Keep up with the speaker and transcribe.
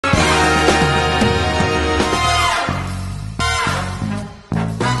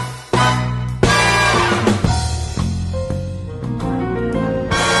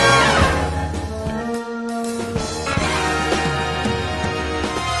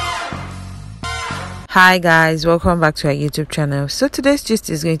Hi guys, welcome back to our YouTube channel. So today's gist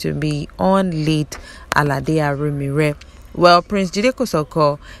is going to be on late Alade Aromire. Well, Prince Jide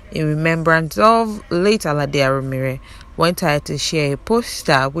Kosoko, in remembrance of late Alade Aromire, went ahead to share a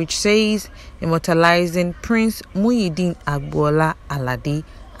poster which says immortalizing Prince Muhyiddin Agbola Alade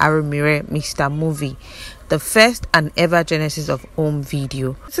Aromire, Mr. Movie, the first and ever genesis of home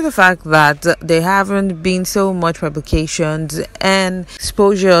video. To the fact that there haven't been so much publications and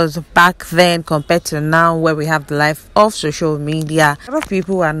exposures back then compared to now, where we have the life of social media, a lot of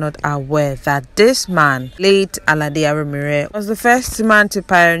people are not aware that this man, late Alade Aromire, was the first man to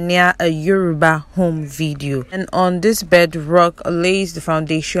pioneer a Yoruba home video, and on this bedrock lays the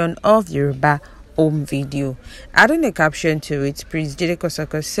foundation of Yoruba home video. Adding a caption to it, Prince Jide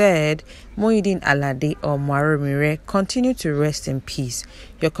Kosoko said, "Muhyiddin Alade Aromire, continue to rest in peace.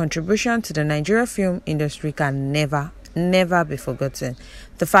 Your contribution to the Nigerian film industry can never be forgotten.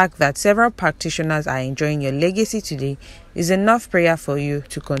 The fact that several practitioners are enjoying your legacy today is enough prayer for you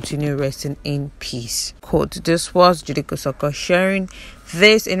to continue resting in peace." Quote, this was Jide Kosoko sharing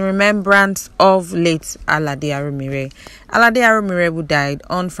this in remembrance of late Alade Aromire. Alade Aromire, who died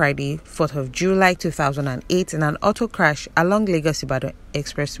on Friday, 4th of July 2008 in an auto crash along Lagos-Ibadan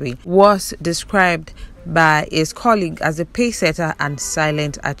Expressway, was described by his colleague as a pace-setter and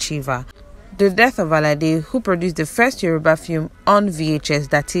silent achiever. The death of Alade, who produced the first Yoruba film on VHS,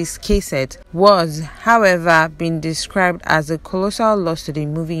 that is cassette, was, however, been described as a colossal loss to the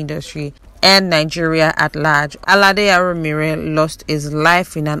movie industry and Nigeria at large. Alade Aromire lost his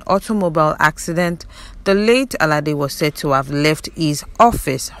life in an automobile accident. The late Alade was said to have left his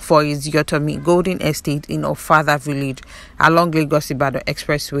office for his Yotomi Golden Estate in Ofada village along Lagos-Ibadan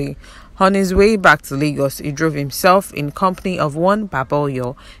Expressway. On his way back to Lagos, he drove himself in company of one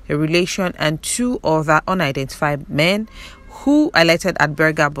Baboyo, a relation, and two other unidentified men who alighted at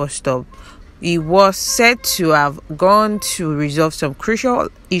Berger bus stop. He was said to have gone to resolve some crucial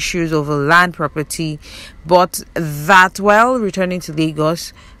issues over land property, but that while returning to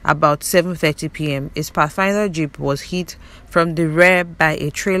Lagos about 7:30 p.m., his Pathfinder Jeep was hit from the rear by a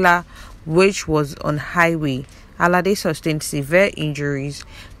trailer which was on highway. Alade sustained severe injuries,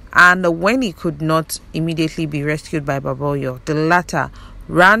 and when he could not immediately be rescued by Baboyo, the latter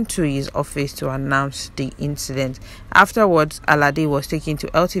ran to his office to announce the incident. Afterwards, Alade was taken to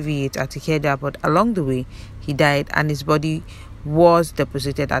LTV8 at Ikeja, but along the way, he died and his body was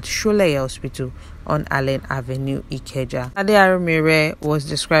deposited at Shole Hospital on Allen Avenue, Ikeja. Alade Aromire was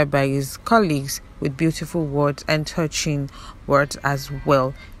described by his colleagues with beautiful words and touching words as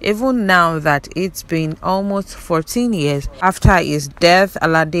well. Even now that it's been almost 14 years after his death,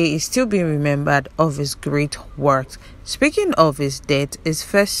 Alade is still being remembered of his great work. Speaking of his death, his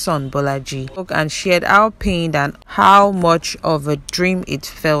first son Bolaji spoke and shared how pained and how much of a dream it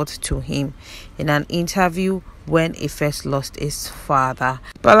felt to him in an interview when he first lost his father.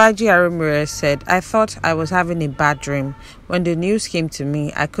 Bolaji Aromire said, "I thought I was having a bad dream. When the news came to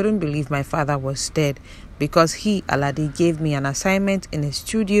me, I couldn't believe my father was dead, because he, Alade, gave me an assignment in his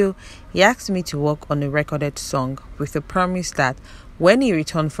studio. He asked me to work on a recorded song with the promise that when he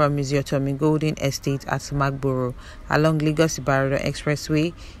returned from his Yotomi Golden Estate at Magboro along Lagos-Ibadan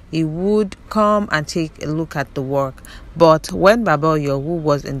Expressway, he would come and take a look at the work. But when Baboyo, who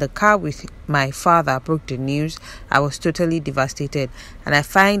was in the car with my father, broke the news, I was totally devastated, and I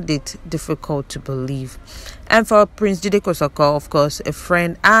find it difficult to believe." And for Prince Jide Kosoko, of course, a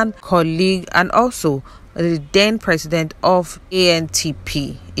friend and colleague, and also the then president of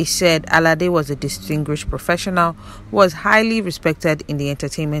ANTP, he said Alade was a distinguished professional who was highly respected in the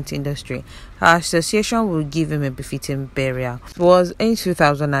entertainment industry. Our association will give him a befitting burial. It was in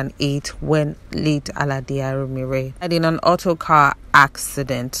 2008 when late Alade Aromire died in an auto car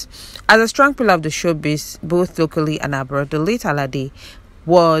accident. As a strong pillar of the showbiz, both locally and abroad, the late Alade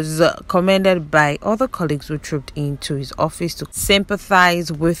was commended by other colleagues who trooped into his office to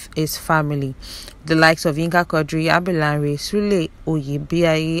sympathize with his family. The likes of Yinka Quadri, Abilanre, Sule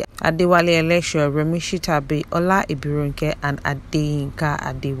Oyebiaye, Adewale Elesho, Remi Shitabe, Ola Ibirunke, and Adeyinka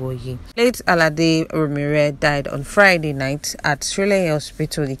Adewoye. Late Alade Aromire died on Friday night at Shole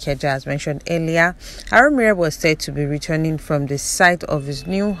Hospital, Ikeja, as mentioned earlier. Aromire was said to be returning from the site of his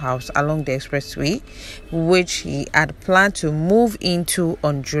new house along the expressway, which he had planned to move into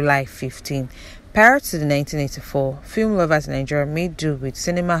on July 15. Prior to the 1984, film lovers in Nigeria made do with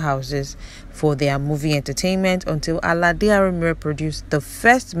cinema houses for their movie entertainment until Alade Aromire produced the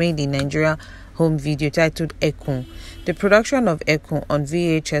first made in Nigeria home video titled IREKE. The production of IREKE on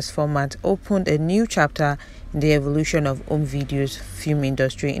VHS format opened a new chapter in the evolution of home videos film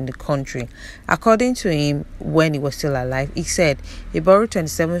industry in the country. According to him, when he was still alive, he said he borrowed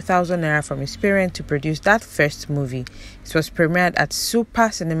 27,000 naira from his parents to produce that first movie. It was premiered at Super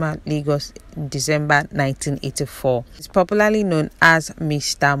Cinema Lagos in December 1984. It's popularly known as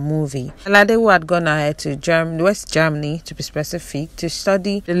Mr. Movie. Alade, who had gone ahead to West Germany, to be specific, to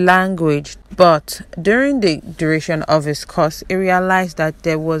study the language, but during the duration of his course, he realized that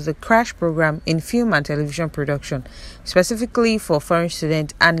there was a crash program in film and television production, specifically for foreign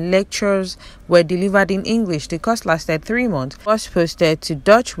students, and lectures were delivered in English. The course lasted 3 months. It was posted to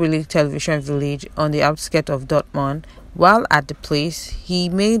Dutch Willy Television Village on the outskirts of Dortmund. While at the place, he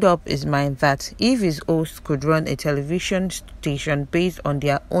made up his mind that if his host could run a television station based on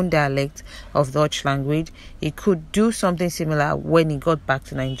their own dialect of Dutch language, he could do something similar when he got back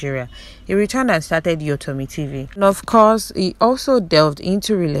to Nigeria. He returned and started Yotomi TV. And of course, he also delved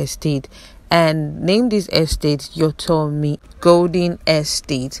into real estate and named this estate Yotomi Golden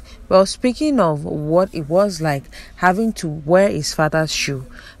Estate. Well, speaking of what it was like having to wear his father's shoe,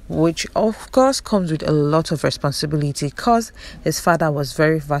 which of course comes with a lot of responsibility because his father was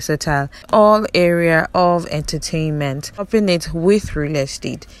very versatile, all area of entertainment, topping it with real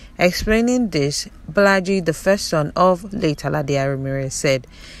estate. Explaining this, Bolaji, the first son of late Alade Aromire, said,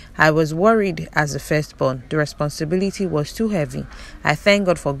 "I was worried as the firstborn. The responsibility was too heavy. I thank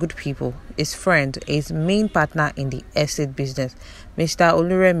God for good people. His friend, his main partner in the estate business, Mr.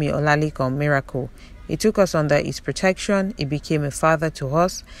 Oluremi Olalekan Miracle. He took us under his protection. He became a father to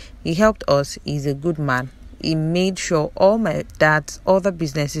us. He helped us. He's a good man. He made sure all my dad's other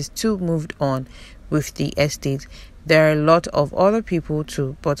businesses too moved on with the estate. There are a lot of other people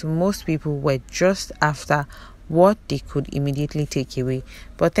too, but most people were just after what they could immediately take away.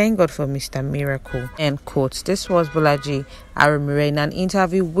 But thank God for Mr. Miracle." End quote. This was Bolaji Aromire in an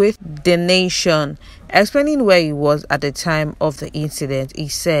interview with The Nation. Explaining where he was at the time of the incident, he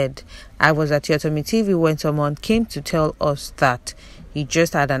said, "I was at Yotomi TV when someone came to tell us that he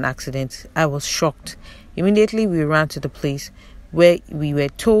just had an accident. I was shocked. Immediately we ran to the place where we were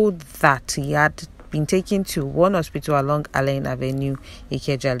told that he had been taken to one hospital along Allen Avenue,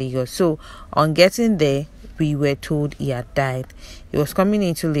 Ikeja, Lagos. So on getting there, we were told he had died. He was coming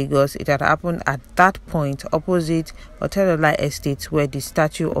into Lagos. It had happened at that point opposite Otedola Estate, where the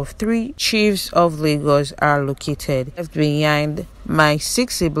statue of 3 chiefs of Lagos are located, left behind my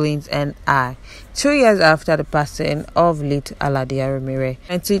 6 siblings and I. 2 years after the passing of late Alade Aromire,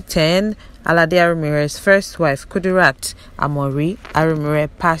 2010, Alade Aromire's first wife, Kudirat Amori Aromire,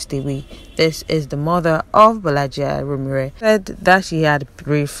 passed away. This is the mother of Bolaji Aromire. Said that she had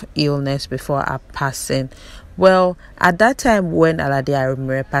brief illness before her passing. Well, at that time when Alade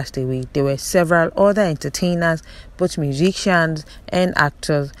Aromire passed away, there were several other entertainers, both musicians and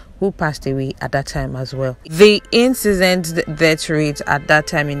actors, who passed away at that time as well. The incident death rate at that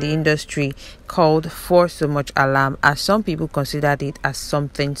time in the industry called for so much alarm, as some people considered it as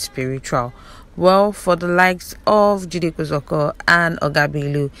something spiritual. Well, for the likes of Jide Kosoko and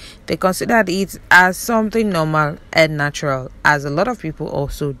Ogabilu, they considered it as something normal and natural, as a lot of people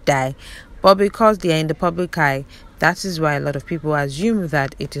also die. But because they are in the public eye, that is why a lot of people assume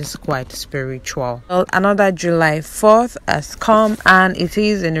that it is quite spiritual. Well, another July 4th has come, and it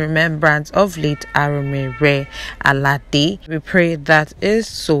is in remembrance of late Aromire Alade. We pray that his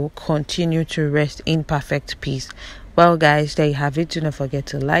soul continue to rest in perfect peace. Well, guys, there you have it. Do not forget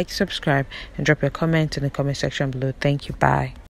to like, subscribe, and drop your comment in the comment section below. Thank you. Bye.